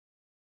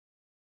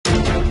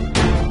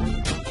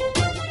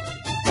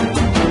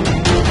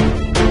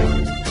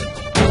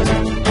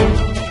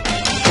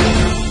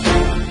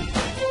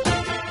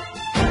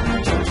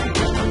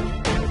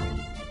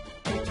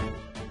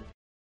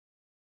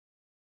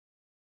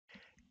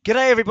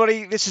G'day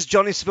everybody, this is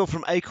Johnny Seville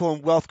from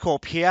Acorn Wealth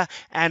Corp here,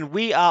 and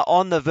we are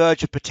on the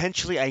verge of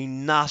potentially a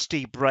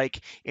nasty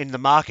break in the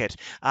market.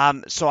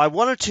 We're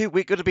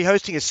going to be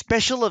hosting a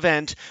special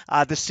event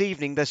this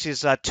evening. This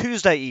is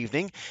Tuesday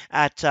evening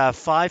at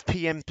 5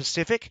 p.m.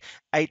 Pacific,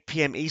 8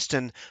 p.m.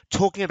 Eastern,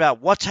 talking about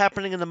what's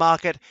happening in the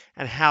market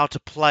and how to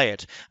play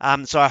it.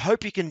 So I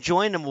hope you can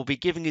join, and we'll be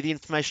giving you the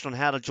information on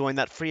how to join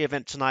that free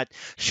event tonight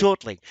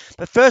shortly.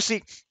 But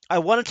firstly, I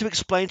wanted to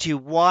explain to you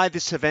why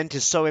this event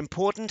is so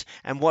important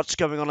and what's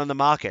going on in the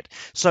market.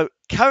 So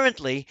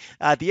currently,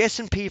 the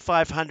S&P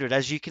 500,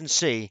 as you can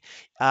see,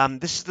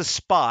 this is the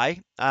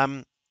SPY.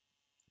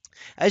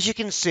 As you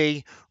can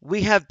see,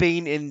 we have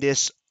been in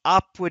this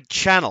upward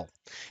channel.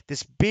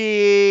 This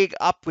big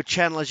upward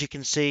channel, as you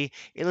can see,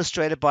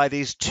 illustrated by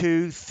these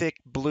two thick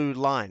blue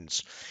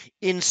lines.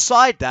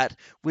 Inside that,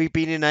 we've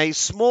been in a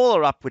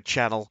smaller upward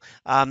channel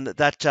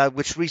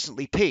which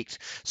recently peaked.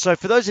 So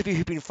for those of you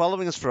who've been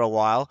following us for a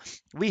while,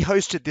 we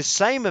hosted this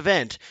same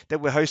event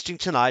that we're hosting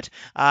tonight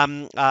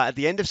at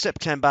the end of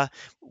September,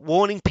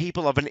 warning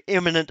people of an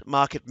imminent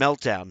market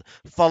meltdown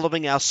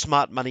following our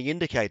smart money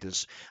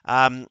indicators.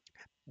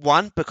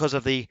 One, because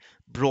of the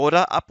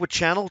broader upward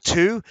channel.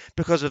 Two,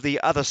 because of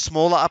the other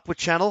smaller upward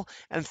channel.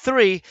 And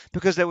three,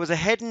 because there was a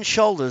head and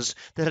shoulders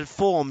that had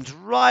formed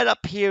right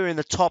up here in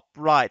the top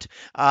right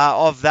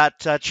of that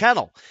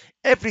channel.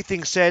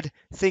 Everything said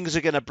things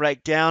are going to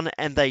break down,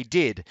 and they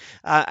did.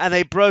 And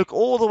they broke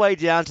all the way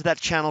down to that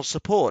channel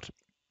support.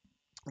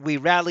 We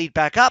rallied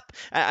back up,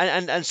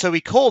 and so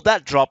we called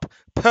that drop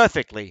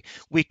perfectly.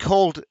 We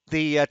called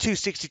the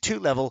 262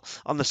 level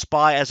on the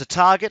SPY as a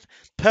target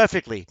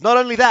perfectly. Not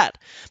only that,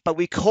 but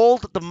we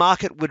called that the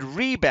market would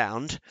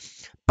rebound,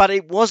 but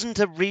it wasn't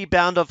a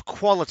rebound of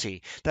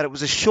quality, that it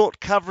was a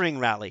short covering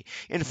rally.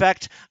 In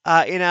fact,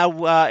 in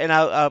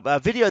our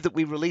video that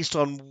we released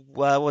on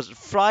was it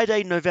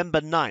Friday,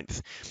 November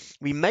 9th,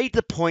 we made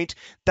the point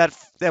that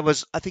there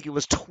was, I think it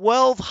was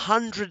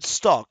 1,200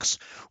 stocks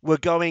were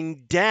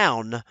going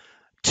down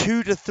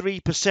 2 to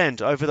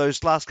 3% over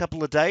those last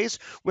couple of days,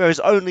 whereas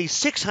only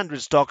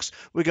 600 stocks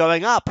were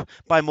going up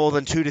by more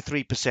than 2 to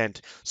 3%.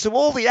 So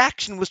all the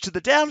action was to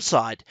the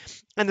downside,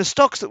 and the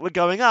stocks that were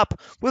going up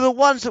were the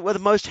ones that were the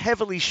most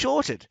heavily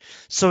shorted.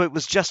 So it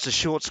was just a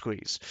short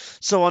squeeze.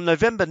 So on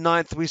November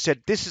 9th, we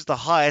said this is the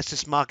highest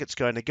this market's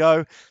going to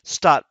go.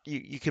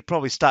 You could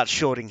probably start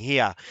shorting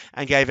here,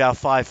 and gave our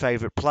 5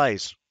 favorite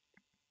plays.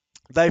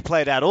 They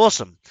played out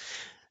awesome.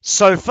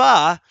 So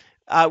far,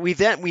 we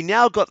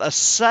now got the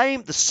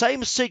same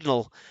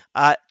signal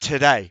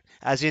today,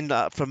 as in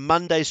from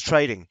Monday's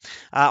trading.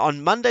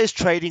 On Monday's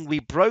trading, we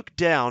broke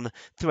down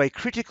through a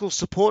critical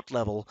support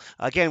level.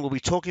 Again, we'll be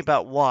talking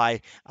about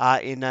why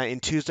in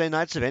Tuesday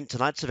night's event,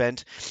 tonight's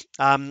event,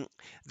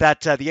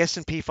 that the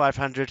S&P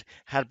 500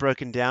 had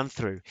broken down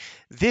through.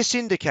 This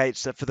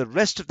indicates that for the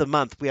rest of the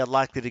month, we are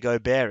likely to go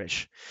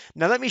bearish.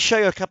 Now, let me show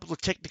you a couple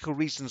of technical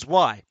reasons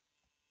why.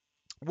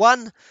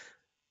 One,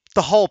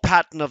 the whole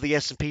pattern of the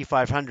S&P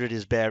 500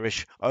 is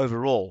bearish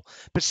overall.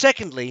 But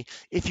secondly,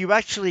 if you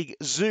actually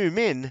zoom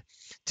in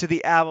to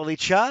the hourly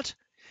chart,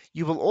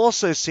 you will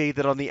also see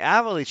that on the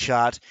hourly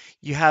chart,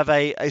 you have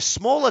a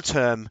smaller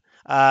term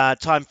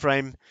time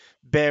frame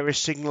bearish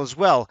signal as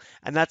well,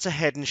 and that's a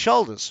head and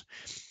shoulders.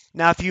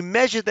 Now, if you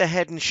measure the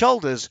head and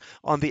shoulders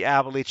on the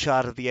hourly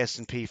chart of the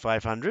S&P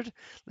 500,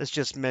 let's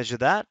just measure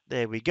that.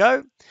 There we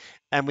go.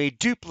 And we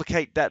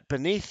duplicate that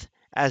beneath,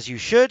 as you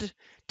should,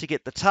 to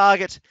get the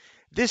target.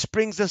 This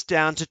brings us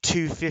down to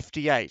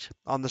 258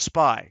 on the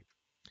SPY.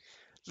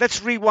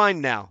 Let's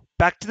rewind now,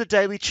 back to the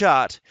daily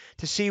chart,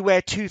 to see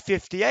where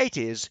 258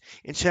 is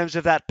in terms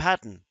of that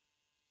pattern.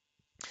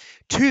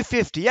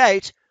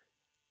 258,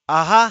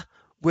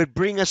 would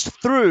bring us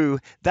through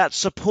that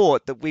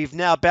support that we've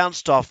now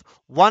bounced off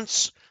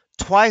once,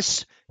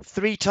 twice,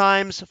 3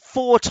 times,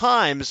 4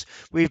 times.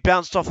 We've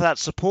bounced off that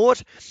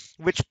support,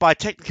 which by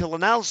technical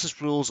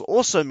analysis rules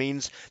also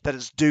means that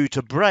it's due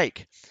to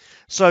break.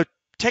 So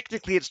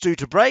technically it's due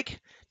to break.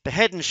 The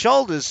head and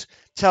shoulders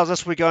tells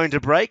us we're going to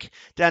break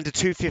down to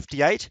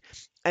 258.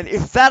 And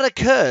if that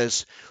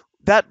occurs,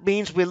 that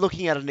means we're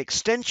looking at an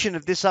extension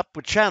of this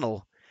upward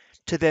channel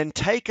to then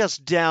take us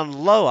down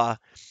lower,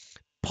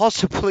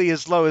 possibly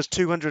as low as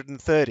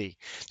 230.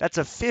 That's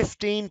a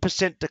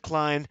 15%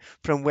 decline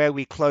from where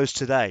we closed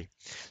today.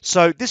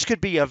 So this could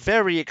be a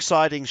very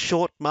exciting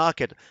short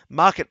market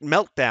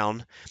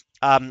meltdown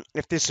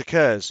if this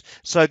occurs.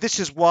 So this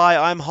is why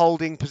I'm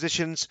holding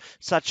positions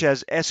such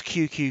as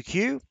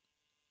SQQQ,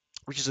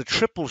 which is a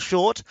triple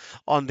short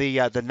on the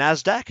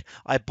NASDAQ.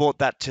 I bought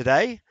that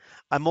today.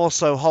 I'm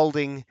also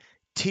holding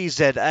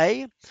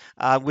TZA,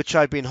 which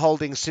I've been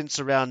holding since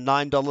around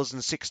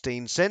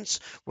 $9.16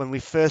 when we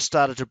first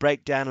started to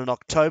break down in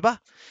October.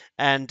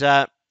 And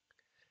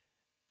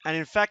And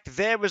in fact,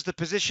 there was the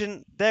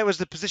position. There was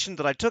the position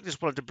that I took.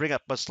 Just wanted to bring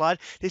up my slide.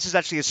 This is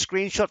actually a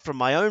screenshot from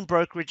my own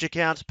brokerage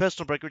account,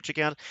 personal brokerage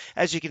account.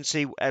 As you can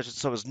see,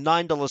 so it was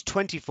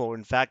 $9.24.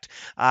 In fact,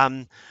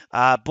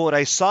 bought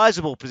a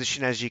sizable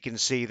position, as you can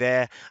see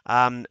there,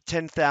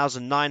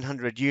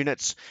 10,900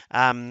 units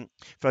for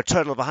a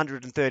total of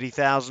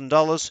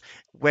 $130,000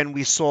 when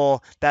we saw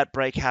that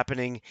break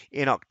happening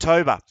in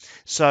October.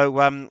 So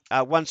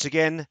once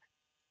again,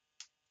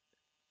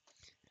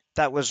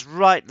 that was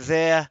right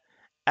there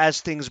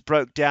as things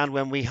broke down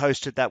when we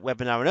hosted that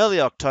webinar in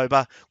early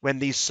October when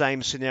these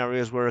same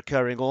scenarios were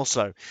occurring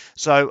also.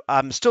 So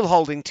I'm still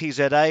holding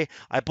TZA.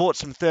 I bought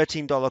some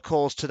 $13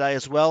 calls today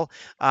as well.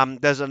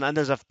 There's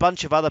a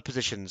bunch of other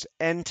positions.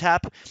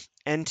 NTAP,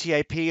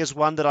 NTAP is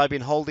one that I've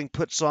been holding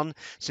puts on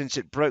since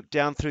it broke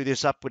down through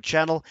this upward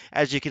channel.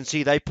 As you can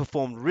see, they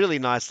performed really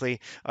nicely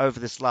over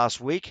this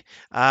last week.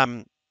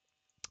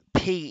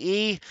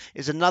 PE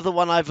is another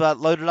one I've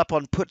loaded up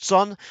on puts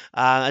on.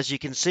 As you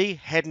can see,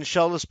 head and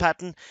shoulders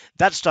pattern.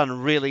 That's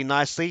done really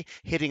nicely,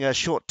 hitting a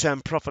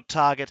short-term profit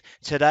target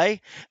today.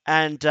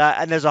 And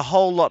there's a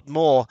whole lot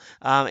more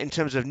in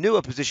terms of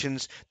newer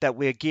positions that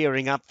we're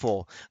gearing up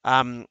for.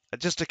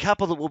 Just a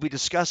couple that we'll be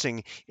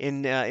discussing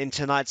in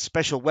tonight's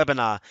special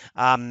webinar.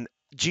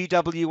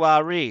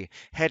 GWRE,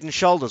 head and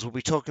shoulders. We'll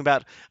be talking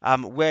about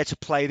where to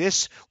play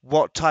this,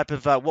 what type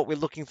of what we're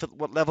looking for,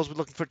 what levels we're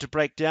looking for it to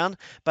break down.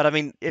 But I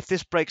mean, if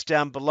this breaks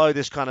down below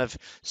this kind of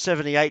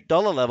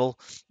 $78 level,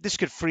 this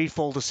could free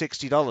fall to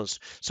 $60.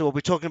 So we'll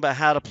be talking about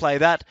how to play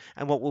that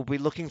and what we'll be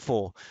looking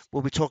for.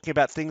 We'll be talking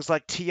about things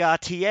like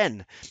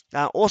TRTN,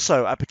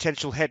 also a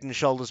potential head and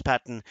shoulders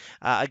pattern.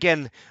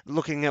 Again,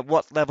 looking at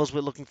what levels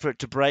we're looking for it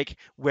to break,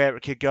 where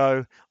it could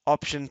go,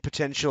 option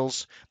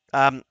potentials.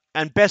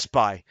 And Best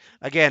Buy.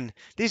 Again,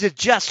 these are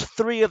just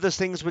three of the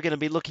things we're going to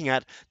be looking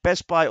at.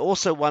 Best Buy,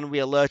 also one we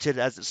alerted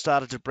as it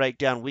started to break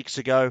down weeks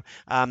ago.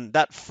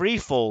 That free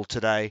fall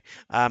today,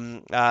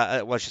 well,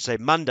 I should say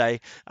Monday,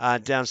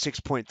 down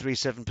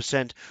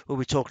 6.37%. We'll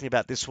be talking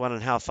about this one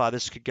and how far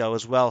this could go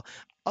as well,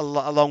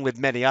 along with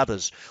many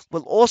others.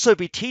 We'll also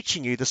be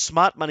teaching you the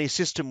smart money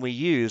system we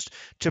used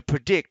to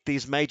predict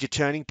these major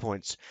turning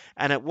points.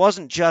 And it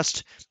wasn't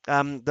just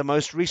the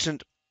most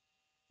recent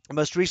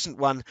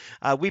one,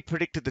 we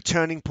predicted the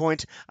turning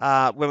point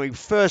when we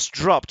first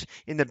dropped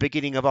in the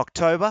beginning of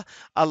October,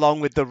 along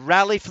with the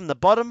rally from the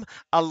bottom,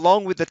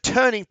 along with the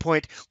turning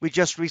point we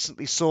just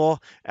recently saw,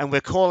 and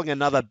we're calling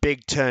another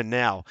big turn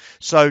now.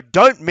 So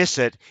don't miss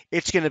it.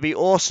 It's going to be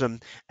awesome.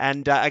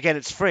 And again,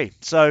 it's free.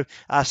 So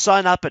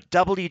sign up at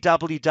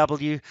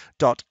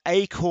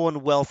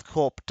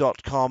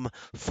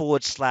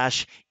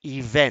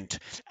www.acornwealthcorp.com/event.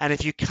 And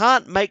if you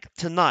can't make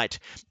tonight,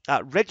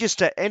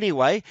 register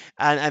anyway,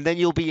 and then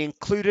you'll be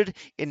included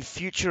in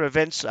future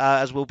events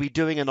as we'll be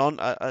doing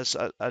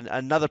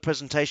another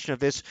presentation of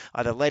this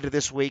either later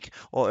this week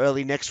or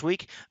early next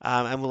week,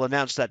 and we'll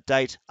announce that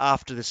date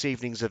after this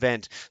evening's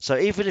event. So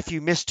even if you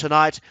miss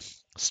tonight,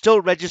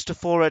 still register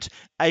for it,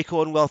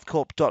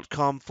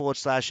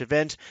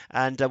 acornwealthcorp.com/event,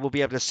 and we'll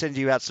be able to send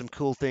you out some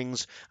cool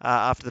things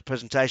after the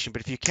presentation.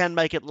 But if you can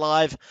make it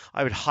live,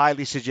 I would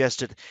highly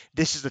suggest it.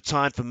 This is the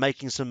time for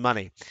making some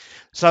money.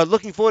 So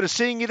looking forward to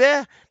seeing you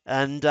there.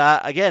 And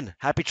again,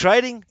 happy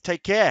trading.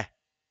 Take care.